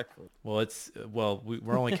 respectfully. Well,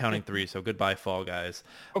 we're only counting 3, so goodbye, Fall Guys.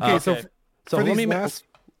 Okay, so let me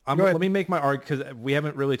let me make my argument, because we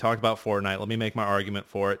haven't really talked about Fortnite. Let me make my argument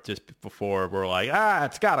for it just before we're like,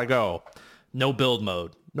 it's gotta go. No build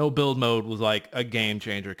mode. No build mode was like a game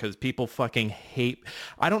changer, because people fucking hate.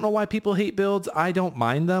 I don't know why people hate builds. I don't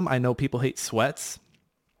mind them. I know people hate sweats.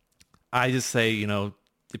 I just say,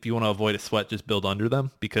 if you want to avoid a sweat, just build under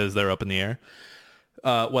them because they're up in the air.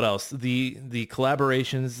 What else? The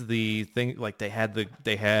collaborations, the thing, like they had the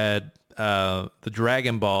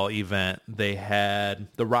Dragon Ball event, they had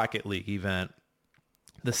the Rocket League event,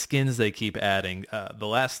 the skins they keep adding. The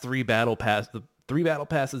last three battle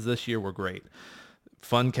passes this year were great.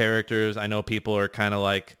 Fun characters. I know people are kind of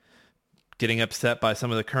like getting upset by some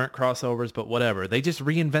of the current crossovers, but whatever. They just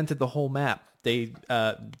reinvented the whole map. They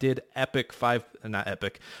did Unreal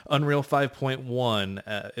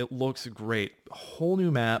 5.1. It looks great. Whole new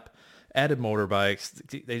map, added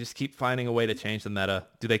motorbikes. They just keep finding a way to change the meta.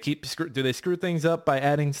 Do they screw things up by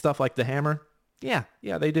adding stuff like the hammer? Yeah,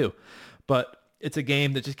 they do. But it's a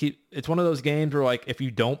game that it's one of those games where, like, if you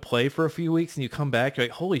don't play for a few weeks and you come back, you're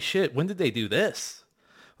like, holy shit, when did they do this?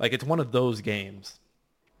 Like, it's one of those games.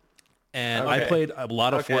 And I played a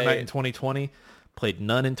lot of Fortnite in 2020, played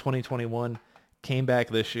none in 2021, came back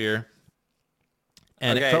this year,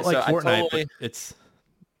 and it felt like Fortnite, but it's...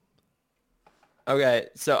 Okay,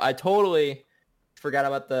 so I totally forgot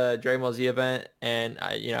about the Dragon Ball Z event, and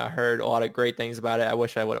I heard a lot of great things about it. I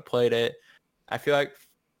wish I would have played it. I feel like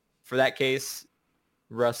for that case,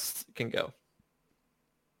 Rust can go.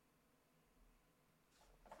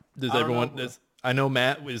 I know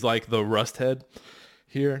Matt is like the Rust head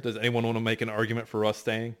here. Does anyone want to make an argument for Rust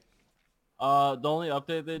staying? The only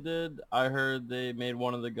update they did, I heard they made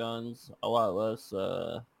one of the guns a lot less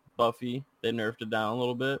buffy. They nerfed it down a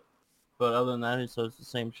little bit. But other than that, he says the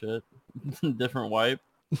same shit. Different wipe.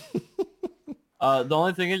 The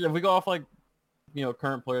only thing is, if we go off like,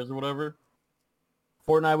 current players or whatever,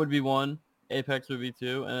 Fortnite would be 1, Apex would be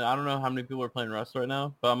 2, and I don't know how many people are playing Rust right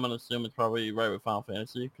now, but I'm going to assume it's probably right with Final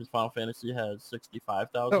Fantasy, because Final Fantasy has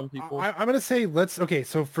 65,000 people. I'm going to say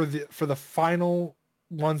so for the final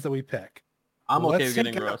ones that we pick, I'm okay with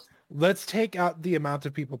getting Rust. Let's take out the amount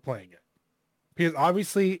of people playing it, because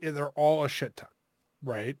obviously they're all a shit ton,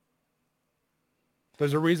 right?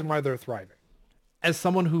 There's a reason why they're thriving. As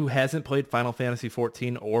someone who hasn't played Final Fantasy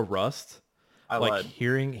 14 or Rust,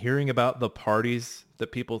 hearing about the parties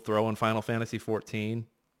that people throw in Final Fantasy 14,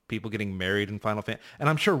 people getting married in Final Fantasy, and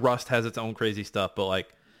I'm sure Rust has its own crazy stuff, but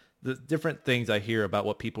like the different things I hear about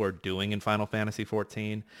what people are doing in Final Fantasy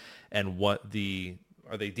 14 and are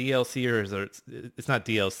they DLC or it's not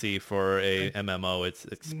DLC for a MMO, it's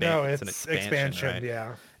expansion. No, it's an expansion, right?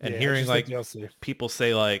 Yeah. And hearing like people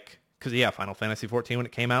say like, because Final Fantasy 14 when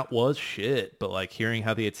it came out was shit, but like hearing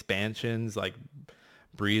how the expansions like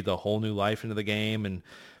breathed a whole new life into the game, and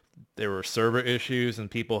there were server issues, and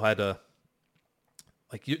people had to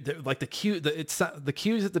the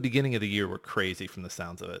queues at the beginning of the year were crazy from the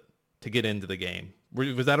sounds of it to get into the game.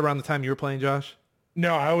 Was that around the time you were playing, Josh?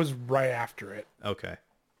 No, I was right after it. Okay.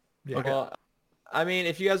 Yeah. Okay. Well, I mean,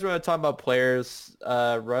 if you guys want to talk about players,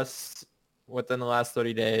 Rust within the last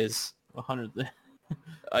 30 days,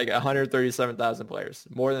 137,000 players,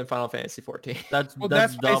 more than Final Fantasy 14. That's why I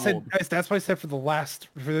said for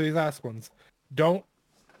these last ones, don't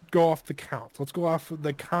go off the count. Let's go off of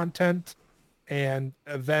the content and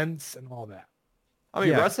events and all that. I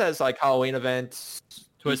mean, Rust has like Halloween events,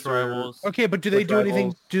 Twitch Rivals. Okay, but do they do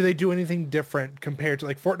anything? Do they do anything different compared to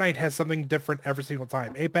like Fortnite has something different every single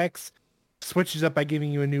time? Apex switches up by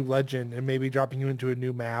giving you a new legend and maybe dropping you into a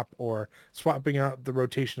new map or swapping out the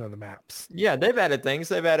rotation of the maps. Yeah, they've added things.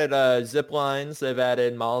 They've added zip lines. They've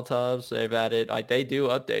added Molotovs. They've added they do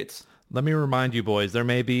updates. Let me remind you, boys, there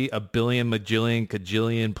may be a billion, majillion,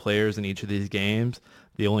 cajillion players in each of these games.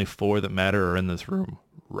 The only 4 that matter are in this room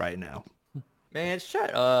right now. Man,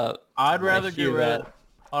 shut up. I'd rather get rid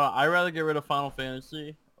of Final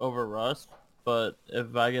Fantasy over Rust, but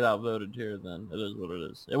if I get outvoted here, then it is what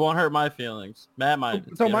it is. It won't hurt my feelings. Matt might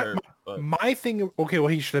hurt. My thing, okay, well,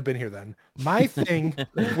 he should have been here then. My thing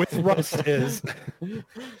with Rust is,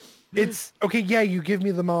 it's, okay, yeah, you give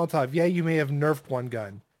me the Molotov. Yeah, you may have nerfed one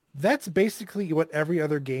gun. That's basically what every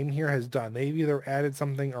other game here has done. They've either added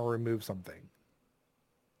something or removed something.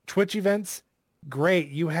 Twitch events, great.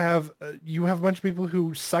 You have a bunch of people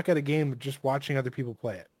who suck at a game just watching other people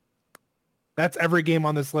play it. That's every game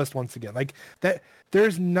on this list once again. Like that,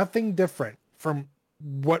 there's nothing different from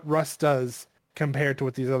what Rust does compared to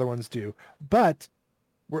what these other ones do. But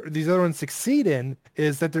where these other ones succeed in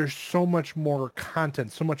is that there's so much more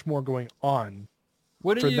content, so much more going on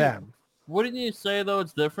for them. Wouldn't you say though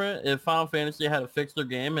it's different if Final Fantasy had to fix their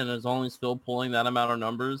game and is only still pulling that amount of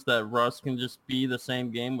numbers, that Rust can just be the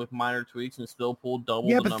same game with minor tweaks and still pull double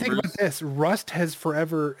the numbers? Yeah, but think about this: Rust has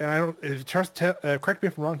forever, and I don't. Correct me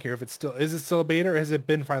if I'm wrong here. If it's still, is it still a beta, or has it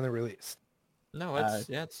been finally released? No, it's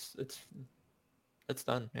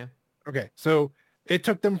done. Yeah. Okay, so it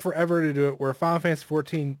took them forever to do it. Where Final Fantasy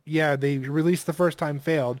 14, yeah, they released the first time,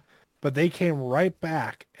 failed. But they came right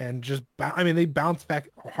back and just, they bounced back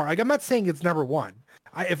hard. Like, I'm not saying it's number one.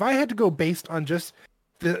 If I had to go based on just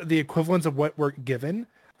the equivalence of what we're given,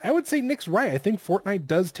 I would say Nick's right. I think Fortnite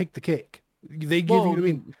does take the cake. They give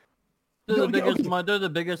you, they're the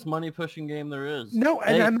biggest money pushing game there is. No,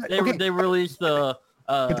 they released the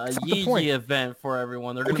Yeezy event for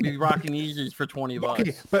everyone. They're going to be rocking Yeezys for $20.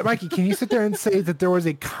 Okay, but Mikey, can you sit there and say that there was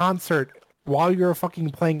a concert while you're fucking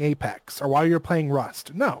playing Apex or while you're playing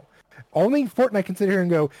Rust? No. Only Fortnite can sit here and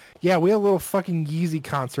go, yeah, we had a little fucking Yeezy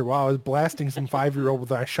concert while I was blasting some 5-year-old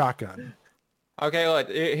with a shotgun. Okay, look,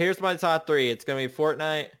 here's my top 3. It's going to be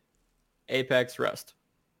Fortnite, Apex, Rust.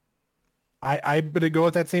 I'm going to go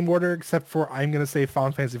with that same order, except for I'm going to say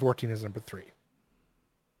Final Fantasy 14 is number 3.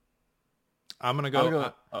 I'm going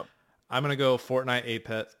to go Fortnite,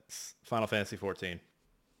 Apex, Final Fantasy 14.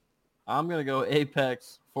 I'm going to go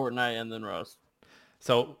Apex, Fortnite, and then Rust.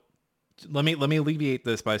 So let me alleviate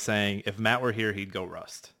this by saying if Matt were here, he'd go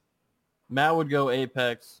Rust. Matt would go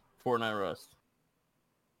Apex, Fortnite, Rust.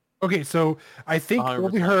 Okay, so I think 100%.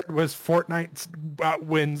 What we heard was Fortnite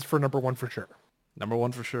wins for number 1 for sure. Number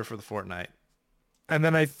 1 for sure for the Fortnite. And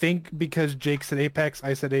then I think because Jake said Apex,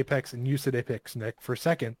 I said Apex, and you said Apex, Nick, for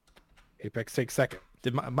second. Apex takes second.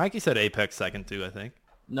 Did Mikey said Apex second too, I think.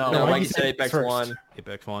 No, Mikey said Apex first. 1.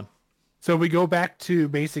 Apex 1. So we go back to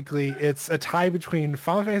basically it's a tie between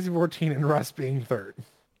Final Fantasy 14 and Rust being third.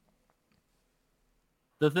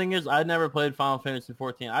 The thing is, I never played Final Fantasy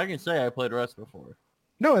 14. I can say I played Rust before.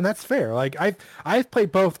 No, and that's fair. Like I've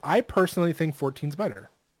played both. I personally think 14's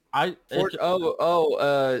better.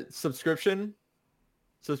 Subscription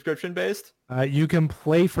based. You can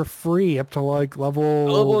play for free up to like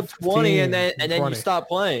level 20, and then you stop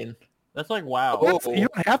playing. That's like WoW. You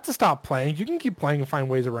don't have to stop playing. You can keep playing and find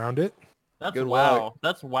ways around it. That's WoW.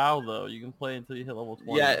 That's WoW though. You can play until you hit level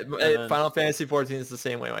 20. Yeah, Final Fantasy 14 is the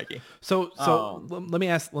same way, Mikey. So let me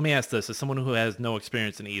ask this as someone who has no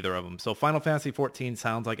experience in either of them. So Final Fantasy 14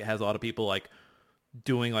 sounds like it has a lot of people like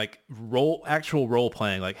doing like actual role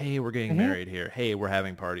playing, like, hey, we're getting married here. Hey, we're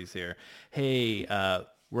having parties here. Hey,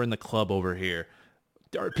 we're in the club over here.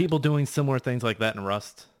 Are people doing similar things like that in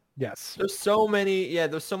Rust? Yes. There's so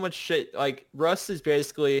much shit. Like Rust is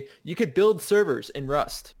basically, you could build servers in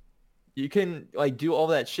Rust. You can like do all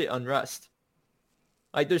that shit on Rust.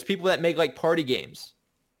 Like there's people that make like party games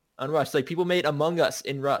on Rust. Like people made Among Us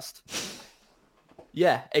in Rust.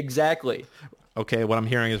 Yeah, exactly. Okay, what I'm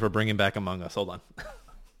hearing is we're bringing back Among Us. Hold on. Let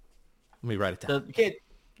me write it down.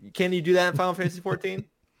 Can you do that in Final Fantasy 14?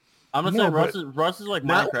 I'm not saying Rust is like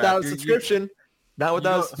not Minecraft. Without a subscription. Not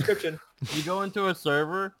without a subscription. You go into a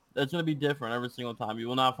server, it's going to be different every single time. You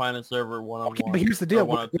will not find a server one-on-one. Okay, but here's the deal.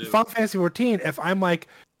 With Final Fantasy 14, if I'm like,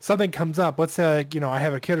 something comes up, let's say, I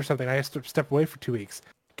have a kid or something, I have to step away for 2 weeks.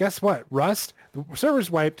 Guess what? Rust, the server's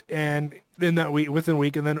wiped, and in that week, within a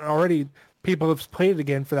week, and then already people have played it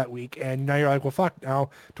again for that week, and now you're like, well, fuck, now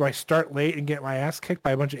do I start late and get my ass kicked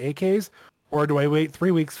by a bunch of AKs, or do I wait 3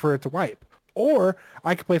 weeks for it to wipe? Or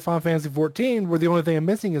I could play Final Fantasy 14 where the only thing I'm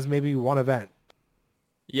missing is maybe one event.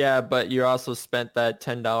 Yeah, but you also spent that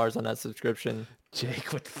 $10 on that subscription.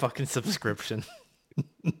 Jake, with the fucking subscription.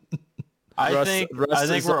 I think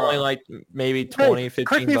we're only like maybe 20,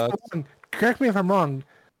 15 bucks. Correct me if I'm wrong.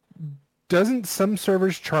 Doesn't some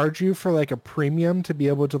servers charge you for like a premium to be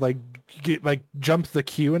able to jump the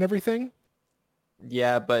queue and everything?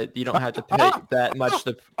 Yeah, but you don't have to pay that much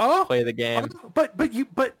to play the game.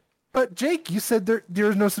 But Jake, you said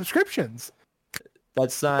there's no subscriptions.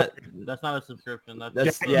 That's not a subscription.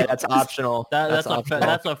 That's optional. That's a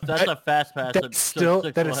fast pass. That is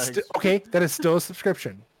still a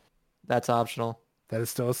subscription. That's optional. That is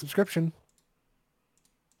still a subscription.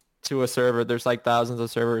 To a server, there's like thousands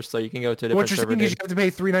of servers, so you can go to a different server. What you're saying is you have to pay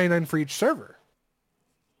 $3.99 for each server.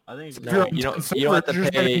 I think you don't have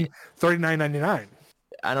to pay $39.99.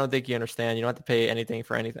 I don't think you understand. You don't have to pay anything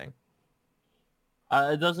for anything.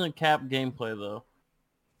 It doesn't cap gameplay though.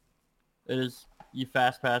 It is you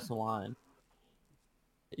fast pass the line.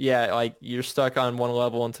 Yeah, like you're stuck on one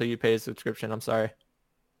level until you pay a subscription. I'm sorry.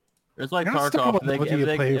 It's like Tarkov.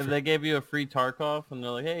 If they gave you a free Tarkov and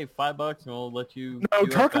they're like, "Hey, $5 and we'll let you."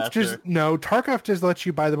 Tarkov just lets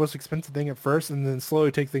you buy the most expensive thing at first and then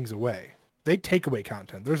slowly take things away. they take away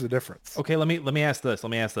content. There's a difference. Okay, let me ask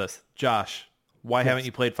this. Josh, why haven't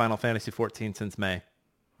you played Final Fantasy 14 since May?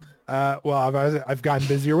 Well, I've gotten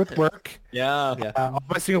busier with work. Yeah. All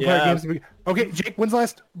my single player games. Okay, Jake,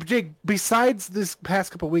 besides this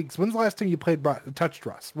past couple weeks, when's the last time you touched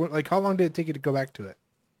Rust? Like, how long did it take you to go back to it?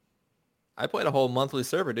 I played a whole monthly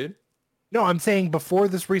server, dude. No, I'm saying before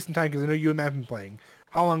this recent time, because I know you and Matt have been playing.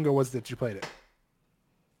 How long ago was it that you played it?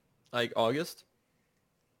 Like August.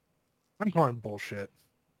 I'm calling bullshit.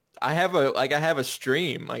 I have a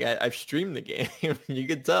stream. Like I've streamed the game. You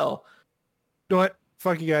could tell. You know what?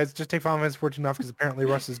 Fuck you guys. Just take Final Fantasy 14 off because apparently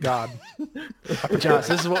Rust is God. Josh,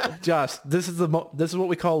 this is what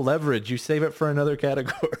we call leverage. You save it for another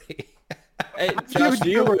category. Hey, Josh, do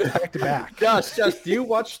you back to back? Josh, do you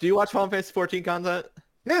watch Final Fantasy 14 content?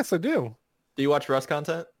 Yes, I do. Do you watch Rust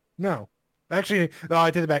content? No. Actually, no,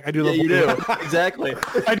 I take it back. I do love you do. Exactly.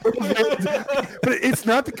 I do. But it's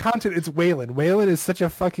not the content, it's Waylon. Waylon is such a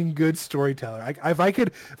fucking good storyteller. If I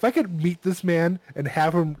could meet this man and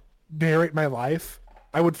have him narrate my life,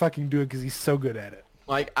 I would fucking do it because he's so good at it.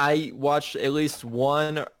 Like, I watch at least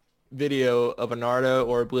one video of a Naruto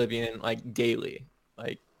or Oblivion, like, daily.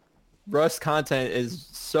 Like, Rust content is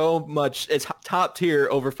so much, it's top tier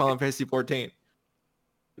over Final Fantasy 14.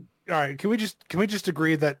 All right, can we just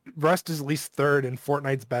agree that Rust is at least third and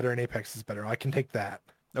Fortnite's better and Apex is better? I can take that.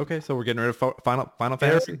 Okay, so we're getting rid of Final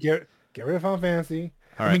Fantasy? Get rid of Final Fantasy.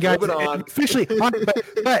 All right. I mean, guys, officially,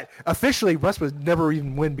 but officially, Rust was never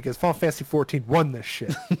even win because Final Fantasy 14 won this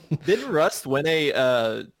shit. Didn't Rust win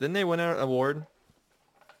didn't they win an award?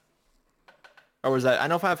 Or was that, I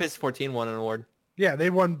know Final Fantasy 14 won an award. Yeah, they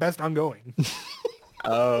won Best Ongoing.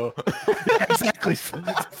 Oh. Yeah, exactly.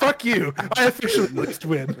 Fuck you. I officially list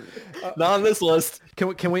win. Not on this list.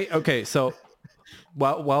 Can we? Okay, so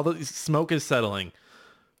while the smoke is settling,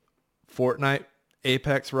 Fortnite,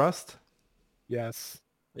 Apex, Rust. Yes.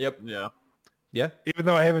 Yep. Yeah. Yeah. Even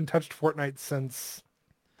though I haven't touched Fortnite since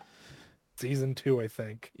season 2, I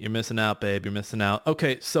think. You're missing out, babe. You're missing out.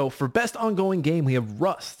 Okay, so for best ongoing game, we have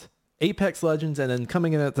Rust, Apex Legends, and then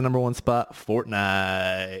coming in at the number 1 spot,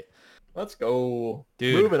 Fortnite. Let's go.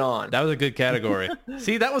 Dude, moving on. That was a good category.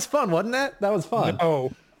 See, that was fun, wasn't it? That was fun.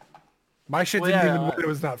 Oh. My shit didn't even win. It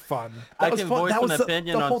was not fun. I was can fun. voice That an was the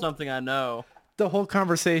opinion whole- on something I know. The whole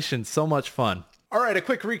conversation, so much fun. All right, a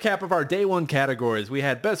quick recap of our day 1 categories. We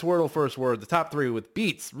had Best Wordle, First Word, the top 3 with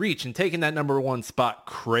Beats, Reach, and taking that number 1 spot,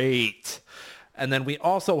 Crate. And then we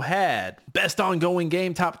also had Best Ongoing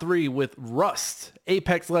Game, top 3 with Rust,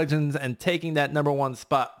 Apex Legends, and taking that number 1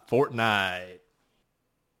 spot, Fortnite.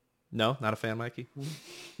 No, not a fan, Mikey?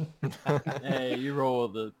 Hey, you roll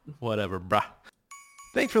with it. Whatever, brah.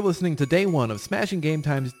 Thanks for listening to day 1 of Smashing Game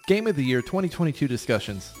Time's Game of the Year 2022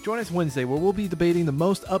 discussions. Join us Wednesday where we'll be debating the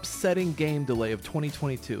most upsetting game delay of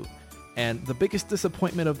 2022 and the biggest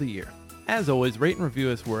disappointment of the year. As always, rate and review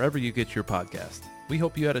us wherever you get your podcast. We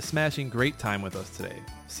hope you had a smashing great time with us today.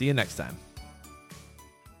 See you next time.